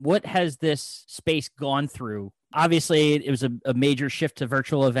what has this space gone through? Obviously, it was a major shift to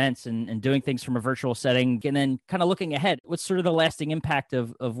virtual events and doing things from a virtual setting. And then kind of looking ahead, what's sort of the lasting impact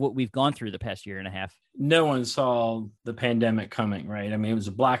of what we've gone through the past year and a half? No one saw the pandemic coming, right? I mean, it was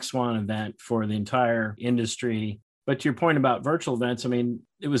a black swan event for the entire industry. But to your point about virtual events, I mean,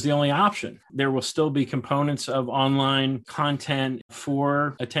 it was the only option. There will still be components of online content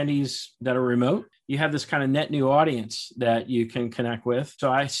for attendees that are remote. You have this kind of net new audience that you can connect with.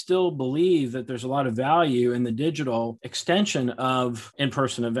 So I still believe that there's a lot of value in the digital extension of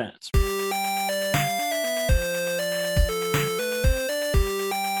in-person events.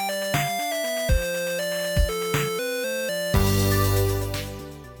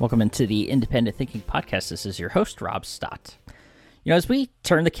 Welcome into the Independent Thinking Podcast. This is your host, Rob Stott. As we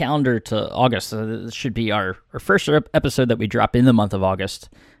turn the calendar to August, this should be our first episode that we drop in the month of August.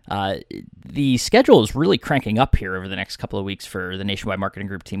 The schedule is really cranking up here over the next couple of weeks for the Nationwide Marketing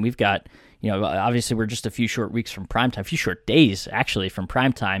Group team. We've got, obviously we're just a few short weeks from primetime, a few short days actually from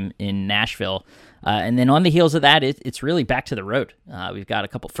primetime in Nashville. And then on the heels of that, it's really back to the road. We've got a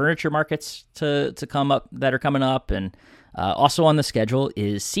couple furniture markets to come up that are coming up, and also on the schedule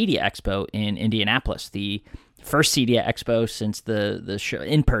is CEDIA Expo in Indianapolis, the first CEDIA Expo since the show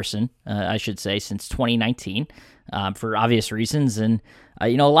in person, I should say, since 2019, for obvious reasons, and a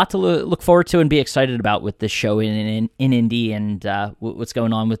lot to look forward to and be excited about with this show in Indy, and what's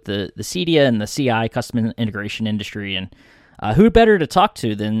going on with the CEDIA and the CI custom integration industry, and who better to talk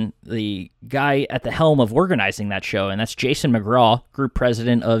to than the guy at the helm of organizing that show, and that's Jason McGraw, Group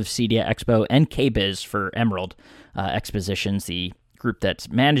President of CEDIA Expo and KBIS for Emerald Expositions, the group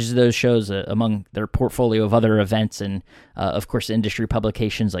that manages those shows among their portfolio of other events, and of course industry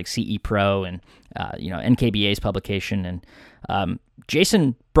publications like CE Pro and NKBA's publication. And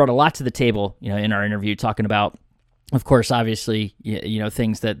Jason brought a lot to the table, in our interview, talking about, of course, obviously,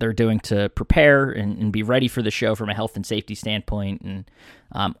 things that they're doing to prepare and be ready for the show from a health and safety standpoint, and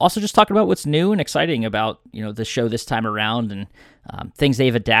also just talking about what's new and exciting about the show this time around, and things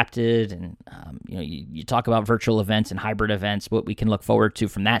they've adapted, and you talk about virtual events and hybrid events, what we can look forward to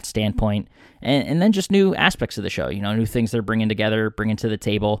from that standpoint, and then just new aspects of the show, new things they're bringing to the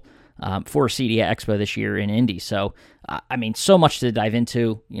table for CEDIA Expo this year in Indy. So, so much to dive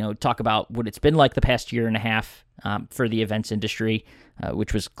into, talk about what it's been like the past year and a half for the events industry,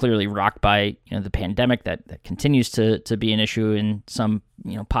 which was clearly rocked by, the pandemic that continues to be an issue in some,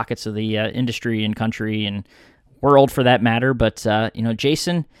 pockets of the industry and country and world for that matter. But,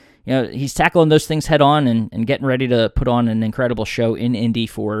 Jason, he's tackling those things head on and getting ready to put on an incredible show in Indy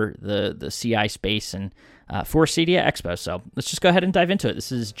for the CI space and for CEDIA Expo. So let's just go ahead and dive into it.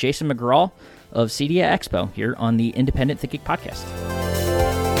 This is Jason McGraw of CEDIA Expo here on the Independent Thinking Podcast.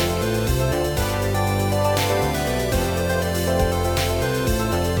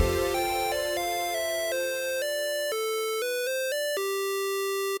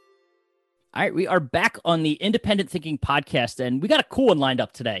 All right, we are back on the Independent Thinking Podcast, and we got a cool one lined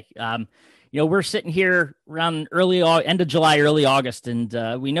up today. We're sitting here around end of July, early August,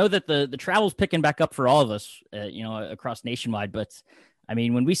 and we know that the travel's picking back up for all of us, across Nationwide. But I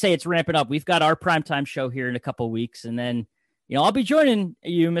mean, when we say it's ramping up, we've got our primetime show here in a couple of weeks, and then I'll be joining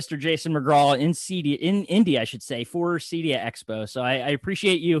you, Mr. Jason McGraw, in Indy, I should say, for CEDIA Expo. So I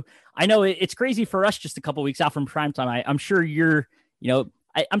appreciate you. I know it's crazy for us just a couple of weeks out from primetime. I'm sure you're,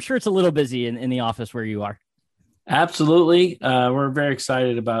 I'm sure it's a little busy in the office where you are. Absolutely. We're very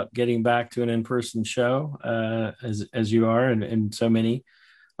excited about getting back to an in-person show, as you are, and so many.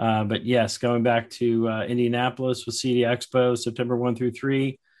 But yes, going back to Indianapolis with CEDIA Expo, September 1 through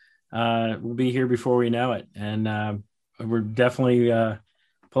 3. We'll be here before we know it. And we're definitely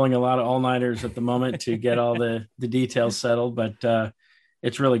pulling a lot of all-nighters at the moment to get all the details settled. But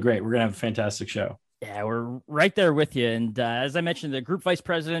it's really great. We're going to have a fantastic show. Yeah, we're right there with you. And as I mentioned, the Group Vice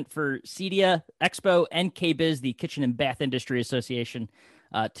President for CEDIA Expo and KBIS, the Kitchen and Bath Industry Association,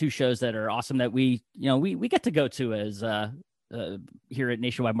 two shows that are awesome that we get to go to as here at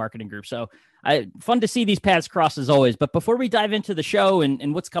Nationwide Marketing Group. So fun to see these paths cross as always. But before we dive into the show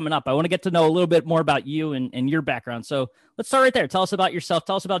and what's coming up, I want to get to know a little bit more about you and your background. So let's start right there. Tell us about yourself.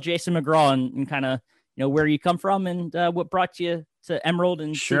 Tell us about Jason McGraw and kind of where you come from and what brought you to Emerald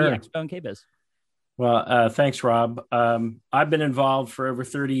and Sure. CEDIA Expo and KBIS. Well, thanks, Rob. I've been involved for over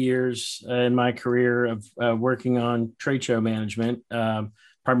 30 years in my career of working on trade show management,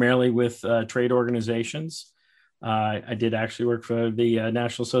 primarily with trade organizations. I did actually work for the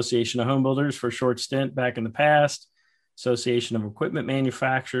National Association of Home Builders for a short stint back in the past, Association of Equipment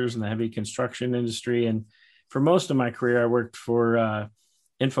Manufacturers in the heavy construction industry. And for most of my career, I worked for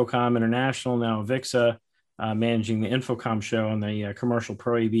Infocom International, now Avixa, managing the Infocom show on the commercial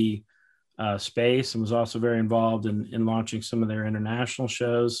Pro AV space, and was also very involved in launching some of their international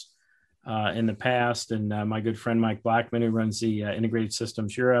shows in the past. And my good friend Mike Blackman, who runs the Integrated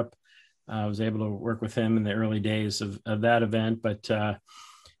Systems Europe, I was able to work with him in the early days of that event. But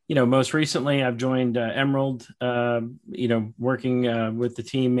most recently, I've joined Emerald, working with the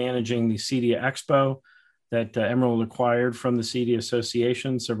team managing the CEDIA Expo that Emerald acquired from the CEDIA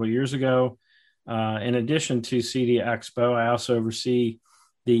Association several years ago. In addition to CEDIA Expo, I also oversee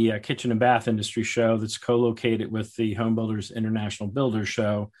the kitchen and bath industry show that's co-located with the Home Builders International Builders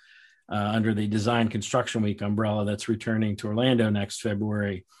Show under the Design Construction Week umbrella that's returning to Orlando next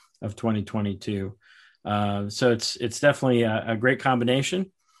February of 2022. So it's definitely a great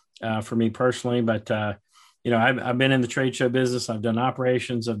combination for me personally. But I've been in the trade show business. I've done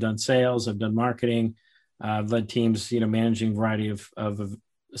operations, I've done sales, I've done marketing. I've led teams, managing a variety of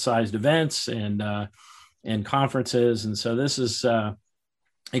sized events and conferences. And so this is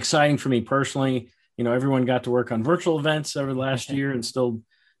exciting for me personally. Everyone got to work on virtual events over the last year and still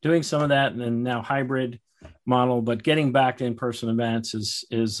doing some of that, and then now hybrid model, but getting back to in-person events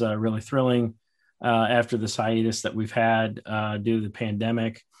is really thrilling after this hiatus that we've had due to the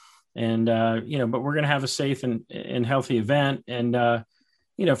pandemic. And, but we're going to have a safe and healthy event. And,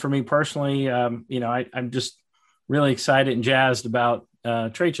 for me personally, I'm just really excited and jazzed about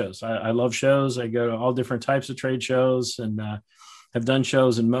trade shows. I love shows. I go to all different types of trade shows and have done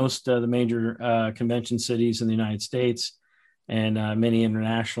shows in most of the major convention cities in the United States and many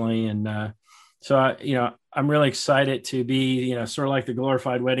internationally. And so, I'm really excited to be, sort of like the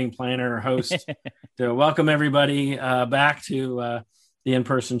glorified wedding planner or host to welcome everybody back to the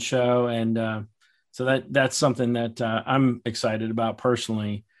in-person show. And so that's something that I'm excited about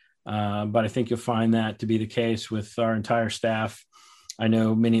personally. But I think you'll find that to be the case with our entire staff. I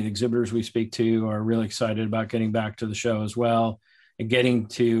know many of the exhibitors we speak to are really excited about getting back to the show as well and getting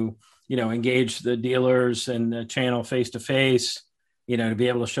to, engage the dealers and the channel face-to-face, to be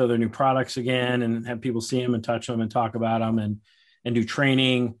able to show their new products again and have people see them and touch them and talk about them and do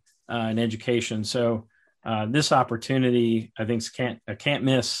training and education. So this opportunity, I think, can't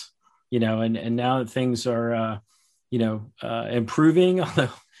miss, and now that things are, improving, although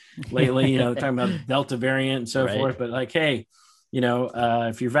lately, talking about Delta variant and so forth, but like, hey,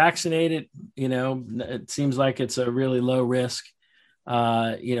 if you're vaccinated, it seems like it's a really low risk,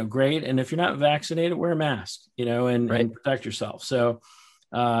 great. And if you're not vaccinated, wear a mask, and protect yourself. So,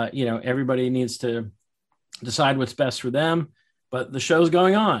 everybody needs to decide what's best for them, but the show's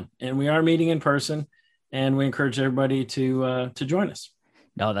going on and we are meeting in person, and we encourage everybody to join us.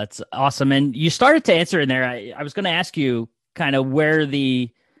 No, that's awesome. And you started to answer in there. I was going to ask you kind of where you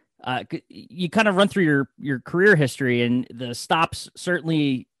kind of run through your career history, and the stops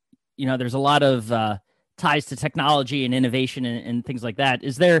certainly, there's a lot of ties to technology and innovation and things like that.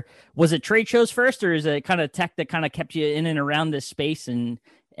 Was it trade shows first, or is it kind of tech that kind of kept you in and around this space? And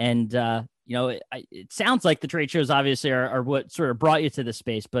it sounds like the trade shows obviously are what sort of brought you to this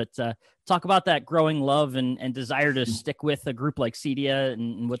space, but talk about that growing love and desire to stick with a group like CEDIA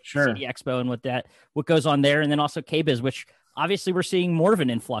and with CEDIA Expo and what goes on there. And then also KBIS, which obviously we're seeing more of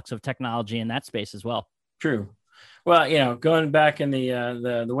an influx of technology in that space as well. True. Well, going back in the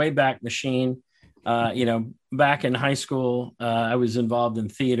Wayback Machine, back in high school, I was involved in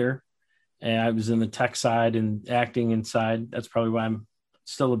theater, and I was in the tech side and acting inside. That's probably why I'm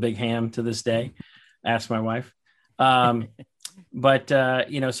still a big ham to this day. Ask my wife. But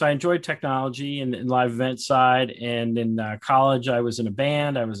so I enjoyed technology and live event side. And in college, I was in a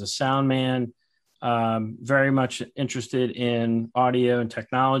band. I was a sound man, very much interested in audio and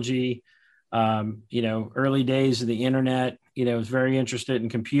technology. Early days of the internet, was very interested in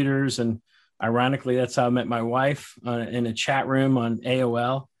computers. And ironically, that's how I met my wife in a chat room on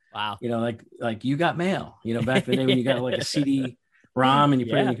AOL. Wow. Like you got mail, back in the day when you got like a CD ROM and you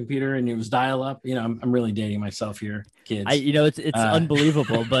put it in the computer and it was dial up. I'm really dating myself here, kids. It's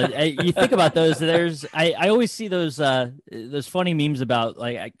unbelievable, but you think about those. I always see those funny memes about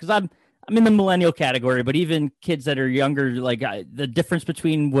because I'm in the millennial category, but even kids that are younger, the difference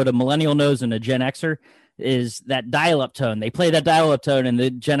between what a millennial knows and a Gen Xer is that dial-up tone. They play that dial-up tone, and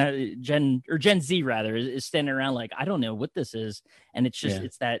the Gen Z rather is standing around like, I don't know what this is, and it's just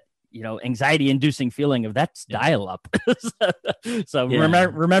it's that anxiety-inducing feeling of that's dial-up. So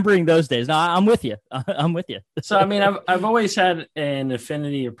remembering those days. No, I'm with you. I'm with you. So I mean, I've always had an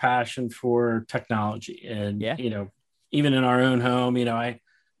affinity or passion for technology, and even in our own home,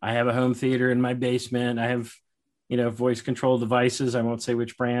 I have a home theater in my basement. I have voice control devices. I won't say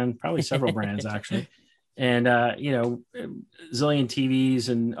which brand, probably several brands actually. and zillion TVs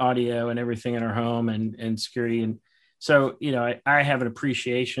and audio and everything in our home, and security. And so, I have an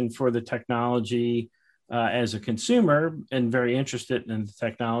appreciation for the technology as a consumer, and very interested in the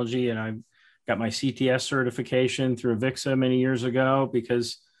technology. And I got my CTS certification through Avixa many years ago,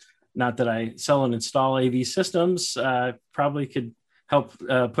 because not that I sell and install AV systems, probably could help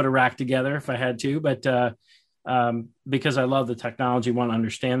put a rack together if I had to, but because I love the technology, want to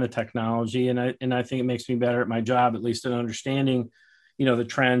understand the technology, and I think it makes me better at my job, at least in understanding, the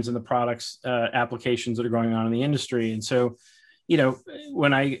trends and the products, applications that are going on in the industry. And so,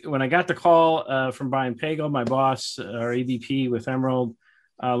 when I got the call from Brian Pagel, my boss, our AVP with Emerald,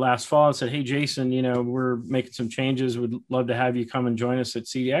 last fall, and said, "Hey, Jason, we're making some changes. Would love to have you come and join us at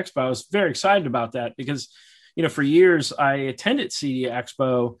CEDIA Expo." I was very excited about that because, for years I attended CEDIA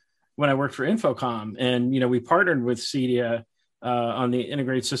Expo when I worked for Infocom, and we partnered with CEDIA on the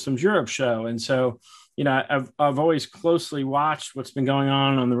Integrated Systems Europe show. And so, I've always closely watched what's been going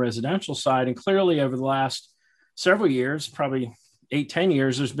on the residential side, and clearly over the last several years, probably 8-10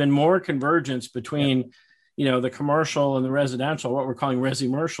 years, there's been more convergence between the commercial and the residential, what we're calling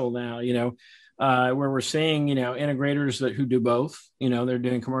resi-mercial now, where we're seeing, integrators who do both, they're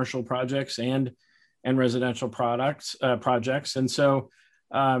doing commercial projects and residential projects. And so,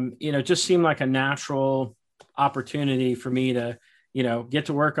 it just seemed like a natural opportunity for me to, get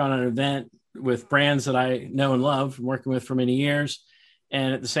to work on an event with brands that I know and love from working with for many years.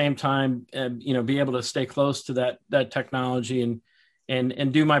 And at the same time, be able to stay close to that technology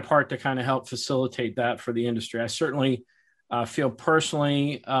and do my part to kind of help facilitate that for the industry. I certainly feel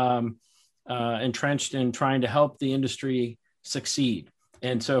personally entrenched in trying to help the industry succeed.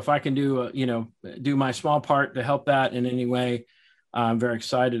 And so if I can do my small part to help that in any way, I'm very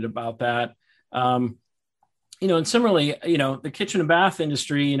excited about that. And similarly, the kitchen and bath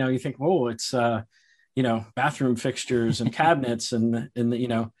industry, you think, oh, it's, bathroom fixtures and cabinets and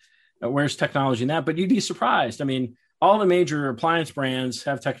where's technology in that? But you'd be surprised. I mean, all the major appliance brands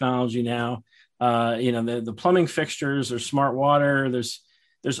have technology now. The plumbing fixtures, there's smart water,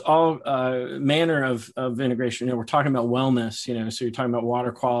 there's all manner of integration. We're talking about wellness, so you're talking about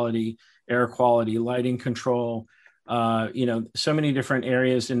water quality, air quality, lighting control, so many different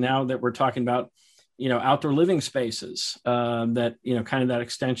areas. And now that we're talking about, outdoor living spaces, that, kind of that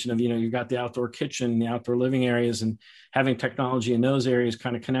extension of, you've got the outdoor kitchen, the outdoor living areas, and having technology in those areas,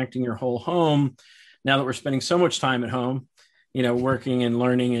 kind of connecting your whole home. Now that we're spending so much time at home, working and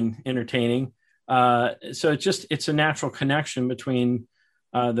learning and entertaining. So it's a natural connection between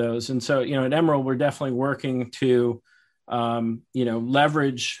those. And so, at Emerald, we're definitely working to,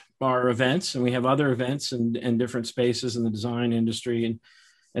 leverage our events, and we have other events and different spaces in the design industry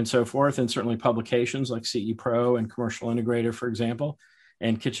and so forth, and certainly publications like CE Pro and Commercial Integrator, for example,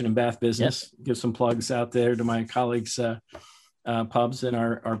 and Kitchen and Bath Business. Yep. Give some plugs out there to my colleagues' pubs in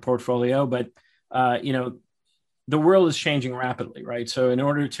our portfolio. But, the world is changing rapidly, right? So in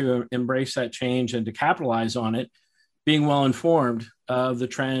order to embrace that change and to capitalize on it, being well informed of the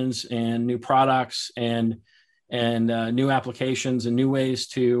trends and new products and new applications and new ways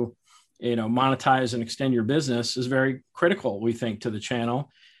to, monetize and extend your business is very critical, we think, to the channel.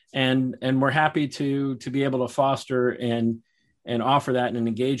 And we're happy to be able to foster and offer that and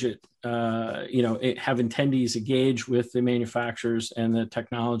engage it, have attendees engage with the manufacturers and the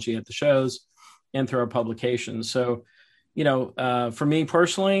technology at the shows and through our publications. So, for me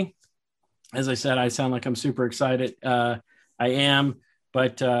personally, as I said, I sound like I'm super excited. I am,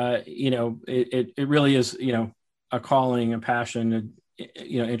 but, it really is, a calling, a passion,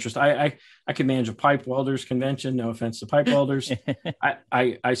 interest. I could manage a pipe welders convention. No offense to pipe welders.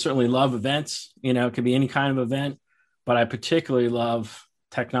 I certainly love events. It could be any kind of event, but I particularly love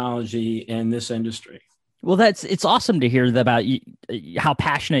technology in this industry. Well, it's awesome to hear about how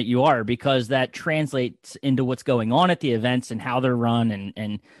passionate you are, because that translates into what's going on at the events and how they're run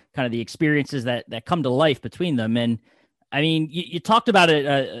and kind of the experiences that come to life between them. And I mean, you talked about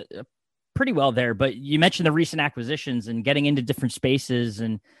it pretty well there, but you mentioned the recent acquisitions and getting into different spaces.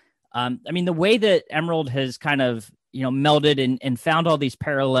 And I mean, the way that Emerald has kind of, melded and found all these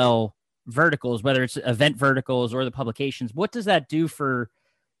parallel verticals, whether it's event verticals or the publications, what does that do for,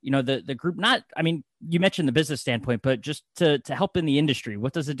 the group? Not, I mean, you mentioned the business standpoint, but just to help in the industry,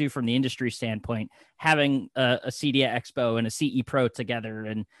 what does it do from the industry standpoint, having a CEDIA Expo and a CE Pro together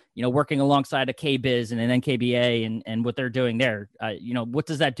and, working alongside a KBiz and an NKBA and what they're doing there? What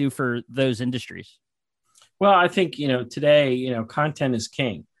does that do for those industries? Well, I think, today, content is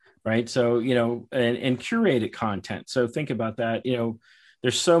king, right? So, and curated content. So think about that.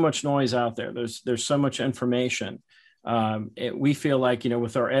 There's so much noise out there. There's so much information. we feel like,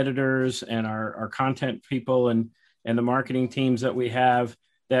 with our editors and our content people and the marketing teams that we have,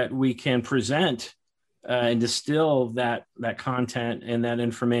 that we can present and distill that content and that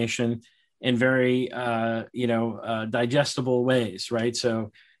information in very digestible ways, right?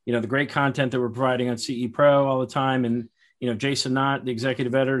 So, the great content that we're providing on CE Pro all the time, and Jason Knott, the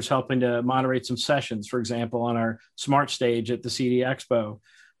executive editor, is helping to moderate some sessions, for example, on our Smart Stage at the CD Expo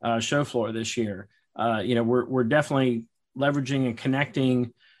show floor this year. We're definitely leveraging and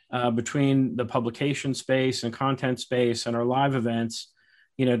connecting between the publication space and content space and our live events,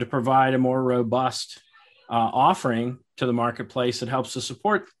 to provide a more robust offering to the marketplace that helps to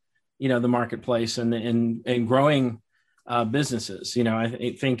support, the marketplace and growing businesses.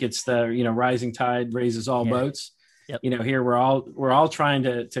 I think it's the, rising tide raises all boats. Yep. Here we're all trying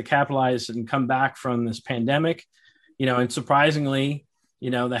to capitalize and come back from this pandemic, and surprisingly,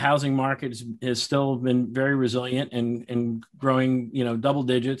 the housing market has still been very resilient and growing, double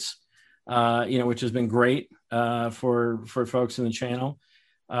digits, which has been great for folks in the channel.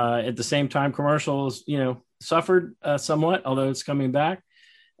 At the same time, commercials, suffered somewhat, although it's coming back.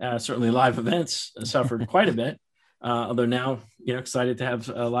 Certainly live events suffered quite a bit, although now, excited to have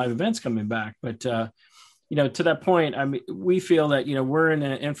live events coming back. But, to that point, I mean, we feel that, we're in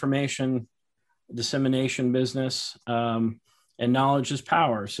an information dissemination business, and knowledge is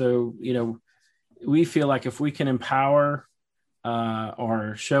power. So, we feel like if we can empower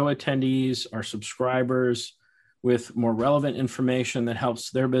our show attendees, our subscribers with more relevant information that helps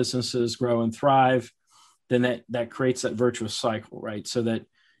their businesses grow and thrive, then that creates that virtuous cycle, right? So that,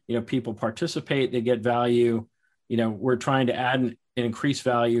 people participate, they get value. We're trying to add and increase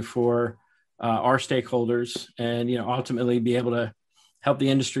value for our stakeholders and, ultimately be able to help the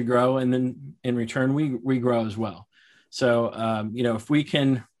industry grow. And then in return, we grow as well. So, if we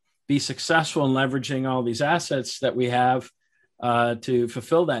can be successful in leveraging all these assets that we have to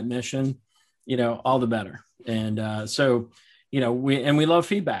fulfill that mission, all the better. And so, we love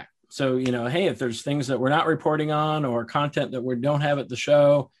feedback. So, hey, if there's things that we're not reporting on or content that we don't have at the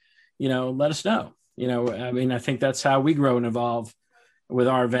show, let us know. I think that's how we grow and evolve with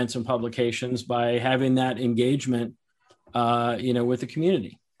our events and publications, by having that engagement, with the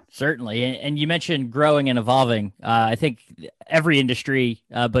community. Certainly. And you mentioned growing and evolving. I think every industry,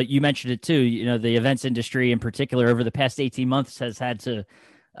 but you mentioned it too, the events industry in particular over the past 18 months has had to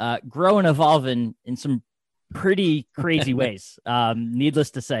grow and evolve in some pretty crazy ways.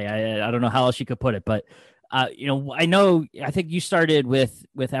 Needless to say, I don't know how else you could put it, but I think you started with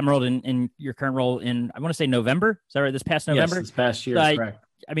Emerald in your current role in, I want to say November. Is that right? This past November? Yes, this past year. So correct.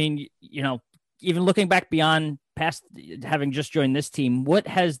 I mean, even looking back beyond past having just joined this team, what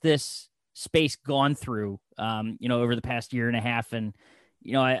has this space gone through, over the past year and a half? And,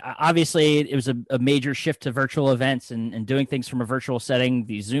 obviously it was a major shift to virtual events and doing things from a virtual setting,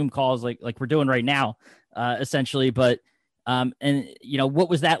 these Zoom calls like we're doing right now, essentially. But, what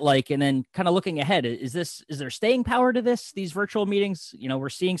was that like? And then kind of looking ahead, is there staying power to these virtual meetings? We're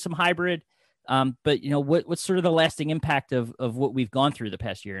seeing some hybrid, but what's sort of the lasting impact of what we've gone through the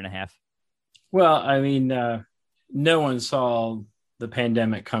past year and a half? Well, I mean, no one saw the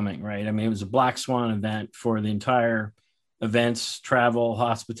pandemic coming, right? I mean, it was a black swan event for the entire events, travel,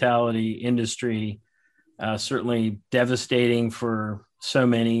 hospitality industry, certainly devastating for so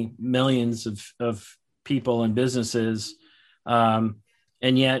many millions of people and businesses. And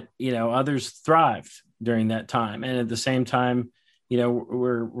yet, others thrived during that time. And at the same time,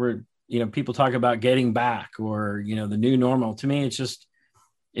 we're people talk about getting back or, the new normal. To me,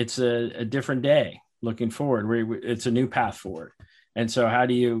 it's a different day looking forward. It's a new path forward. And so how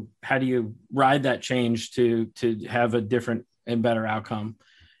do you ride that change to have a different and better outcome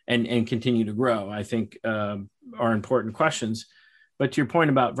and continue to grow? I think are important questions. But to your point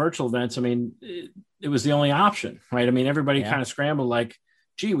about virtual events, I mean, it was the only option, right? I mean, everybody kind of scrambled like,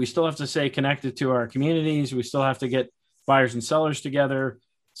 gee, we still have to stay connected to our communities. We still have to get buyers and sellers together.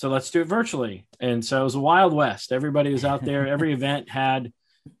 So let's do it virtually. And so it was a Wild West. Everybody was out there. Every event had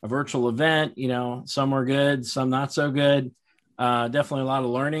a virtual event. Some were good, some not so good. Definitely a lot of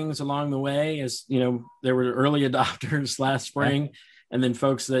learnings along the way, as there were early adopters last spring, and then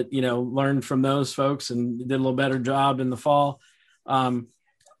folks that learned from those folks and did a little better job in the fall.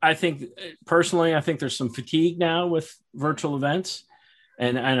 I think personally, I think there's some fatigue now with virtual events,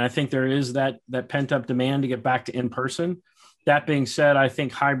 and I think there is that pent up demand to get back to in person. That being said, I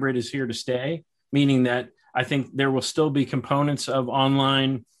think hybrid is here to stay, meaning that I think there will still be components of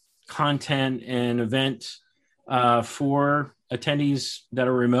online content and event for attendees that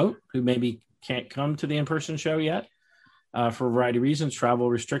are remote who maybe can't come to the in-person show yet for a variety of reasons, travel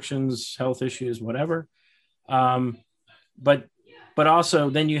restrictions, health issues, whatever. but also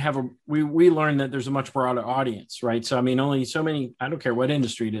then you have we learned that there's a much broader audience, right? So I mean, only so many, I don't care what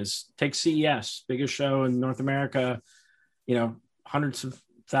industry it is. Take CES, biggest show in North America, hundreds of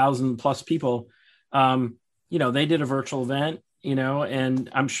thousand plus people. They did a virtual event, and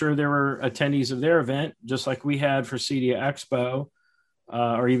I'm sure there were attendees of their event, just like we had for CEDIA Expo,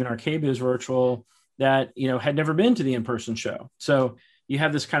 or even Arcabia's virtual, that, had never been to the in-person show. So you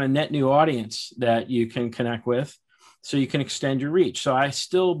have this kind of net new audience that you can connect with, so you can extend your reach. So I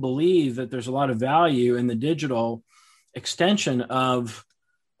still believe that there's a lot of value in the digital extension of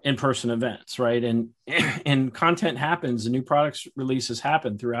in-person events, right? And content happens, and new products releases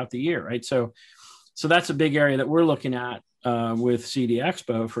happen throughout the year, right? So that's a big area that we're looking at with CEDIA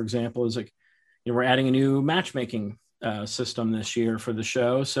Expo, for example, is like, we're adding a new matchmaking system this year for the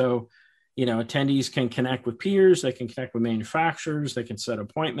show. So, attendees can connect with peers, they can connect with manufacturers, they can set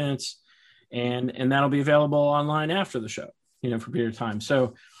appointments, and that'll be available online after the show, for a period of time.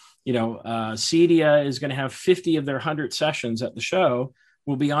 So, CEDIA is going to have 50 of their 100 sessions at the show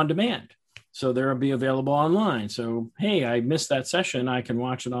will be on demand. So they'll be available online. So, hey, I missed that session, I can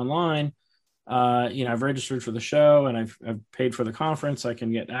watch it online. I've registered for the show and I've paid for the conference, I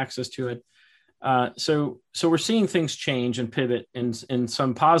can get access to it. So we're seeing things change and pivot in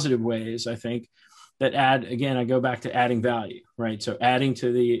some positive ways, I think, that add, again, I go back to adding value, right? So adding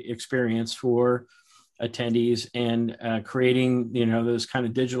to the experience for attendees and creating, those kind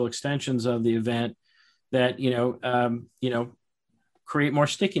of digital extensions of the event that, create more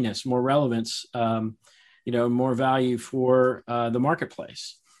stickiness, more relevance, more value for the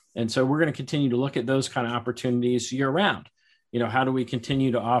marketplace. And so we're going to continue to look at those kind of opportunities year round. How do we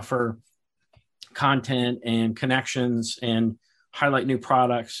continue to offer content and connections and highlight new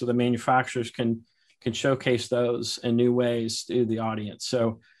products so the manufacturers can showcase those in new ways to the audience.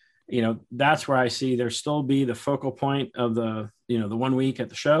 So, that's where I see there still be the focal point of the 1 week at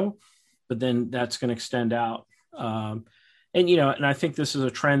the show, but then that's going to extend out. And I think this is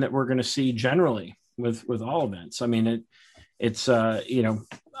a trend that we're going to see generally with all events. I mean, it's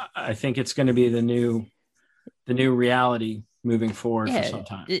I think it's going to be the new reality moving forward for some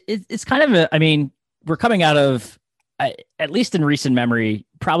time. It's kind of we're coming out of, at least in recent memory,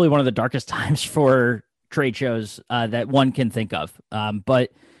 probably one of the darkest times for trade shows that one can think of.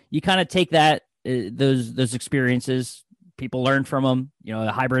 But you kind of take that, those experiences, people learn from them,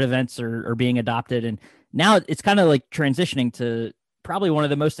 the hybrid events are being adopted. And now it's kind of like transitioning to probably one of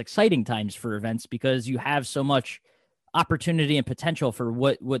the most exciting times for events, because you have so much opportunity and potential for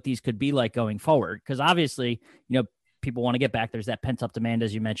what these could be like going forward. Because obviously, people want to get back. There's that pent up demand,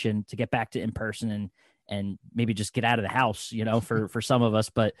 as you mentioned, to get back to in person and maybe just get out of the house, for some of us.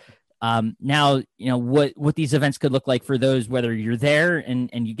 But now, what these events could look like for those, whether you're there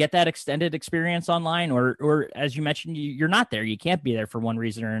and you get that extended experience online, or as you mentioned, you're not there, you can't be there for one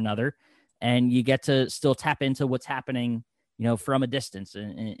reason or another, and you get to still tap into what's happening, from a distance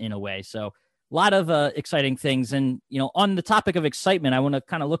in a way. So a lot of exciting things. And, on the topic of excitement, I want to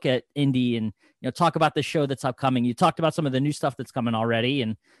kind of look at Indy and, talk about the show that's upcoming. You talked about some of the new stuff that's coming already.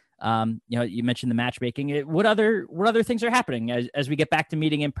 And, you mentioned the matchmaking. What other things are happening as we get back to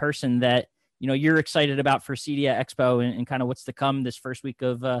meeting in person that, you're excited about for CEDIA Expo and kind of what's to come this first week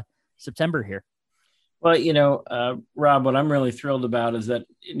of September here? Well, Rob, what I'm really thrilled about is that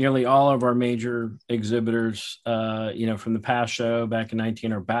nearly all of our major exhibitors, from the past show back in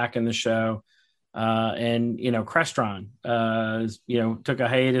 2019 are back in the show. And Crestron, took a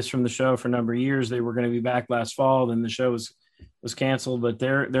hiatus from the show for a number of years. They were going to be back last fall, then the show was canceled, but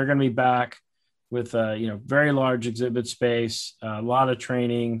they're going to be back with very large exhibit space, a lot of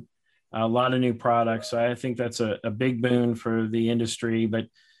training, a lot of new products. So I think that's a big boon for the industry. But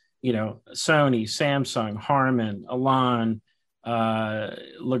Sony, Samsung, Harman, Elan,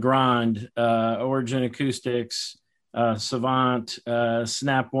 Legrand, Origin Acoustics, Savant,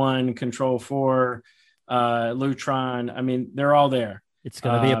 Snap One, Control 4, Lutron. I mean, they're all there. It's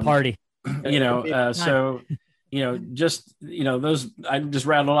going to be a party. Just those, I just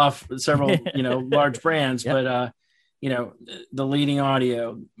rattled off several large brands. Yep. But the leading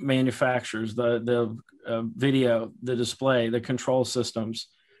audio manufacturers, the video, the display, the control systems,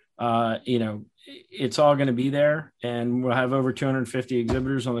 it's all going to be there, and we'll have over 250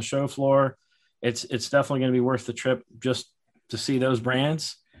 exhibitors on the show floor. It's definitely going to be worth the trip just to see those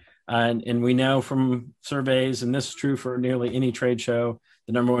brands. And we know from surveys, and this is true for nearly any trade show,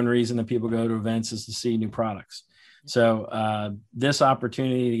 the number one reason that people go to events is to see new products. So this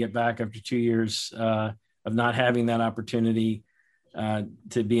opportunity to get back after 2 years of not having that opportunity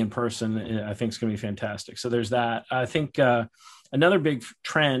to be in person, I think is going to be fantastic. So there's that. I think another big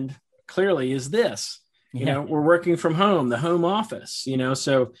trend clearly is this. Yeah. We're working from home, the home office,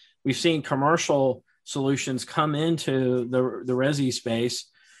 so we've seen commercial solutions come into the Resi space.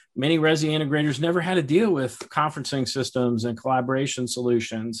 Many Resi integrators never had to deal with conferencing systems and collaboration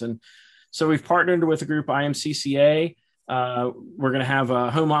solutions. And so we've partnered with the group IMCCA. We're going to have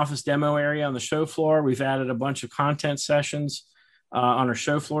a home office demo area on the show floor. We've added a bunch of content sessions on our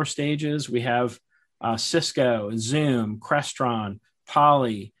show floor stages. We have Cisco, Zoom, Crestron,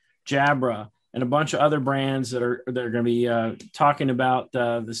 Poly, Jabra, and a bunch of other brands that are going to be talking about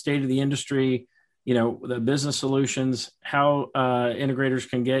the state of the industry, the business solutions, how integrators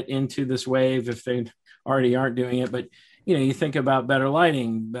can get into this wave if they already aren't doing it. But, you think about better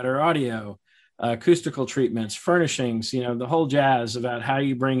lighting, better audio, acoustical treatments, furnishings, the whole jazz about how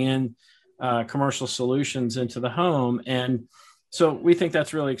you bring in commercial solutions into the home. And so we think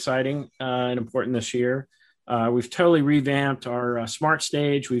that's really exciting and important this year. We've totally revamped our smart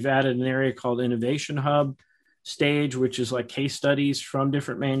stage. We've added an area called Innovation Hub stage, which is like case studies from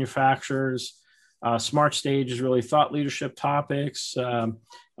different manufacturers. Smart stage is really thought leadership topics on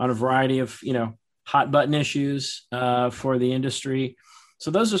a variety of, hot button issues for the industry. So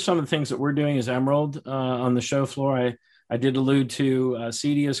those are some of the things that we're doing as Emerald on the show floor. I did allude to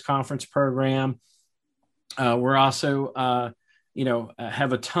CEDIA's conference program. We're also,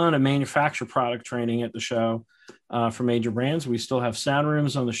 have a ton of manufacturer product training at the show for major brands. We still have sound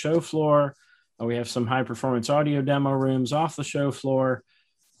rooms on the show floor. We have some high performance audio demo rooms off the show floor.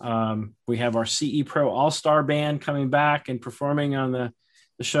 We have our CE Pro All-Star Band coming back and performing on the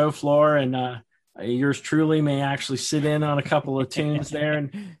show floor. And yours truly may actually sit in on a couple of tunes there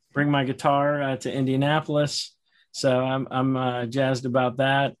and bring my guitar to Indianapolis. So I'm jazzed about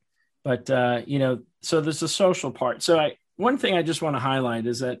that. But, so there's a social part. So one thing I just want to highlight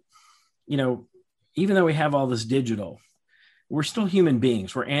is that, even though we have all this digital, we're still human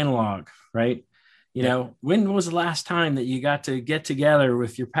beings. We're analog, right? When was the last time that you got to get together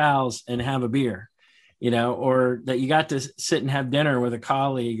with your pals and have a beer, or that you got to sit and have dinner with a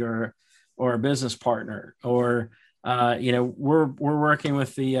colleague or a business partner, or, we're working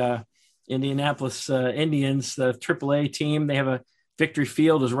with the Indianapolis Indians, the AAA team. They have a Victory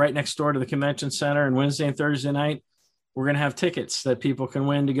Field is right next door to the convention center, and Wednesday and Thursday night, we're going to have tickets that people can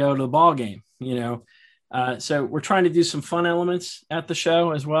win to go to the ball game, so we're trying to do some fun elements at the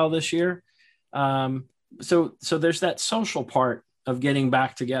show as well this year. So there's that social part of getting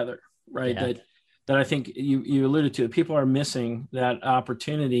back together, right? Yeah. That I think you alluded to. People are missing that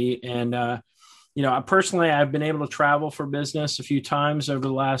opportunity. And, personally, I've been able to travel for business a few times over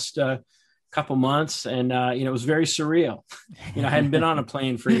the last couple months. And, it was very surreal. I hadn't been on a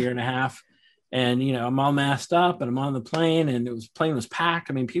plane for a year and a half. And, I'm all masked up and I'm on the plane and plane was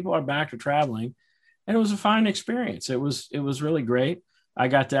packed. I mean, people are back to traveling and it was a fine experience. It was really great. I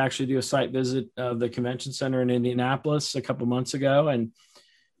got to actually do a site visit of the convention center in Indianapolis a couple months ago, and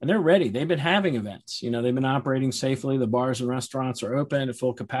they're ready. They've been having events. They've been operating safely. The bars and restaurants are open at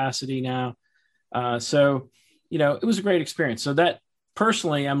full capacity now. So it was a great experience. So that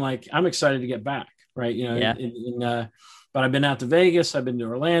personally, I'm excited to get back, right? But I've been out to Vegas. I've been to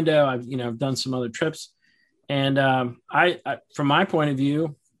Orlando. I've done some other trips. And I from my point of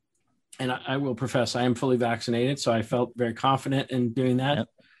view, and I will profess I am fully vaccinated. So I felt very confident in doing that,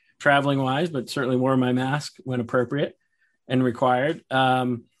 traveling wise, but certainly wore my mask when appropriate and required.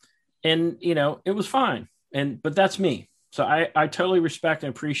 And, it was fine. But that's me. So I totally respect and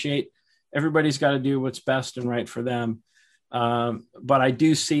appreciate everybody's got to do what's best and right for them. But I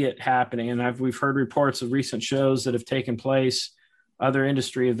do see it happening. And we've heard reports of recent shows that have taken place, other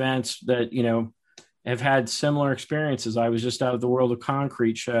industry events that, have had similar experiences. I was just out of the World of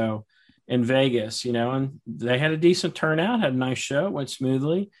Concrete show in Vegas, and they had a decent turnout, had a nice show, went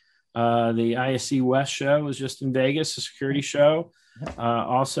smoothly. The ISC West show was just in Vegas, a security show.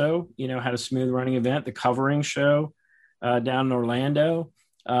 Also, had a smooth running event. The Covering show down in Orlando,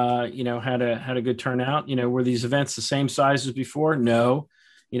 had a good turnout. Were these events the same size as before? No.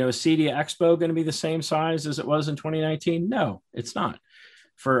 Is CEDIA Expo going to be the same size as it was in 2019? No, it's not,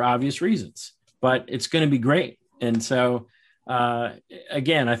 for obvious reasons, but it's going to be great. And so,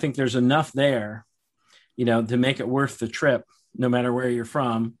 again, I think there's enough there, to make it worth the trip, no matter where you're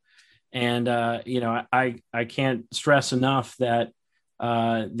from. And, I can't stress enough that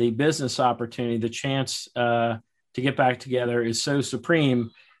the business opportunity, the chance to get back together is so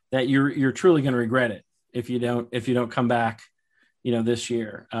supreme that you're truly going to regret it if you don't come back, this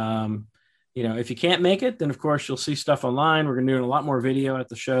year. If you can't make it, then of course you'll see stuff online. We're going to do a lot more video at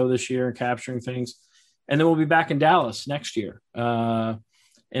the show this year and capturing things. And then we'll be back in Dallas next year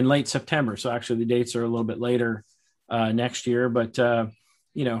in late September. So actually the dates are a little bit later next year, but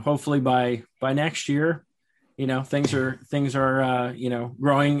hopefully by next year, things are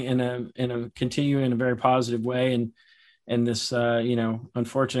growing in a continue in a very positive way, and this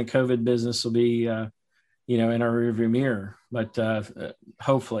unfortunate COVID business will be in our rearview mirror. But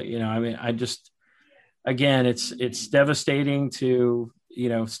hopefully, again, it's devastating to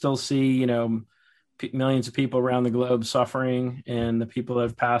still see millions of people around the globe suffering, and the people that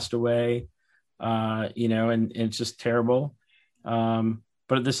have passed away, and it's just terrible.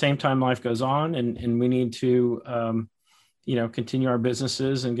 But at the same time, life goes on, and we need to, continue our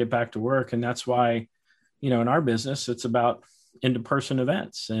businesses and get back to work. And that's why, in our business, it's about in-person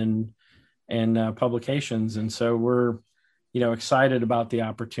events and publications. And so we're, excited about the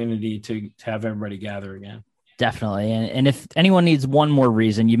opportunity to have everybody gather again. Definitely. And if anyone needs one more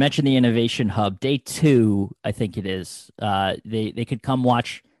reason, you mentioned the Innovation Hub, day 2, I think it is. They could come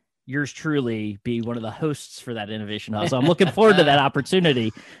watch yours truly be one of the hosts for that Innovation Hub. So I'm looking forward to that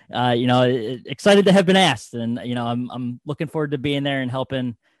opportunity. Excited to have been asked, and I'm looking forward to being there and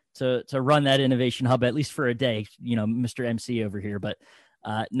helping to run that Innovation Hub, at least for a day. Mr. MC over here, but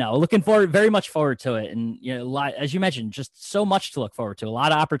no, looking very much forward to it. And as you mentioned, just so much to look forward to. A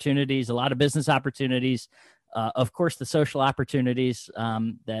lot of opportunities, a lot of business opportunities. Of course, the social opportunities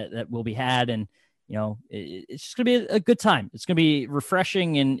that will be had, and it's just going to be a good time. It's going to be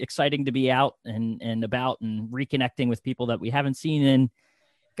refreshing and exciting to be out and about and reconnecting with people that we haven't seen in,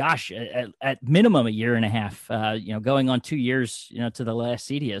 gosh, at minimum a year and a half. Going on 2 years, to the last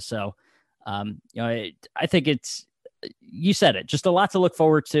CEDIA. So, I think it's, you said it, just a lot to look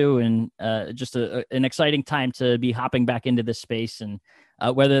forward to, and just an exciting time to be hopping back into this space, and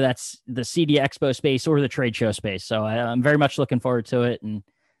whether that's the CEDIA Expo space or the trade show space. So I'm very much looking forward to it. And,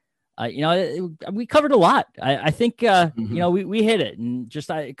 we covered a lot. I think, we hit it, and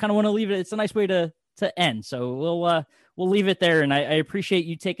just, I kind of want to leave it. It's a nice way to end. So we'll leave it there. And I appreciate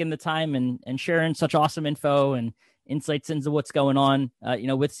you taking the time and sharing such awesome info and insights into what's going on,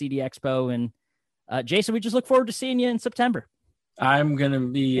 with CEDIA Expo. And Jason, we just look forward to seeing you in September. I'm going to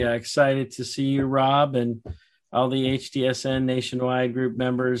be excited to see you, Rob, and all the HDSN nationwide group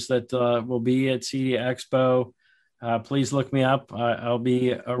members that will be at CEDIA Expo. Please look me up. I'll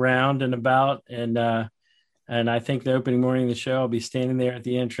be around and about, and I think the opening morning of the show, I'll be standing there at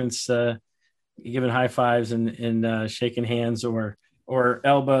the entrance, giving high fives and shaking hands or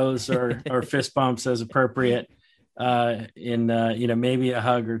elbows or fist bumps as appropriate, maybe a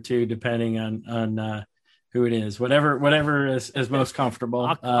hug or two, depending on who it is, whatever is most comfortable.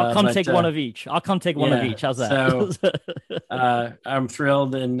 I'll come take one of each. How's that? So I'm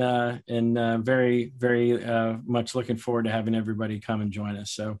thrilled and very, very much looking forward to having everybody come and join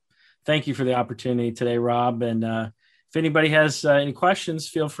us. So thank you for the opportunity today, Rob. And if anybody has any questions,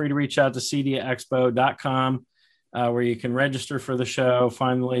 feel free to reach out to cediaexpo.com, where you can register for the show,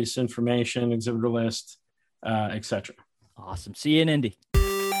 find the latest information, exhibitor list, etc. Awesome. See you in Indy.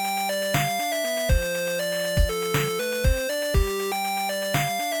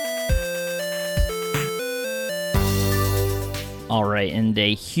 All right, and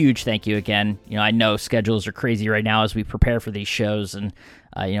a huge thank you again. I know schedules are crazy right now as we prepare for these shows, and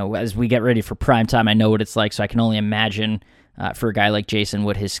as we get ready for prime time, I know what it's like. So I can only imagine for a guy like Jason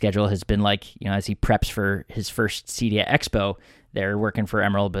what his schedule has been like. As he preps for his first CEDIA Expo. They're working for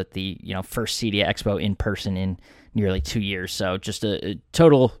Emerald, but the first CEDIA Expo in person in nearly 2 years. So just a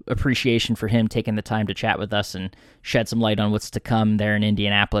total appreciation for him taking the time to chat with us and shed some light on what's to come there in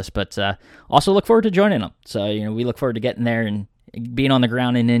Indianapolis. But also look forward to joining him. So we look forward to getting there and being on the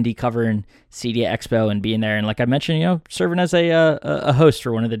ground in Indy covering CEDIA Expo and being there. And like I mentioned, serving as a host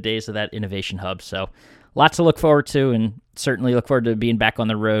for one of the days of that Innovation Hub. So lots to look forward to, and certainly look forward to being back on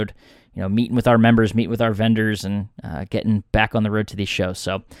the road, meeting with our members, meeting with our vendors, and getting back on the road to these shows.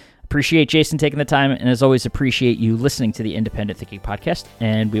 So appreciate Jason taking the time. And as always, appreciate you listening to the Independent Thinking Podcast,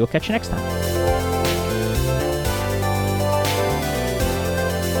 and we will catch you next time.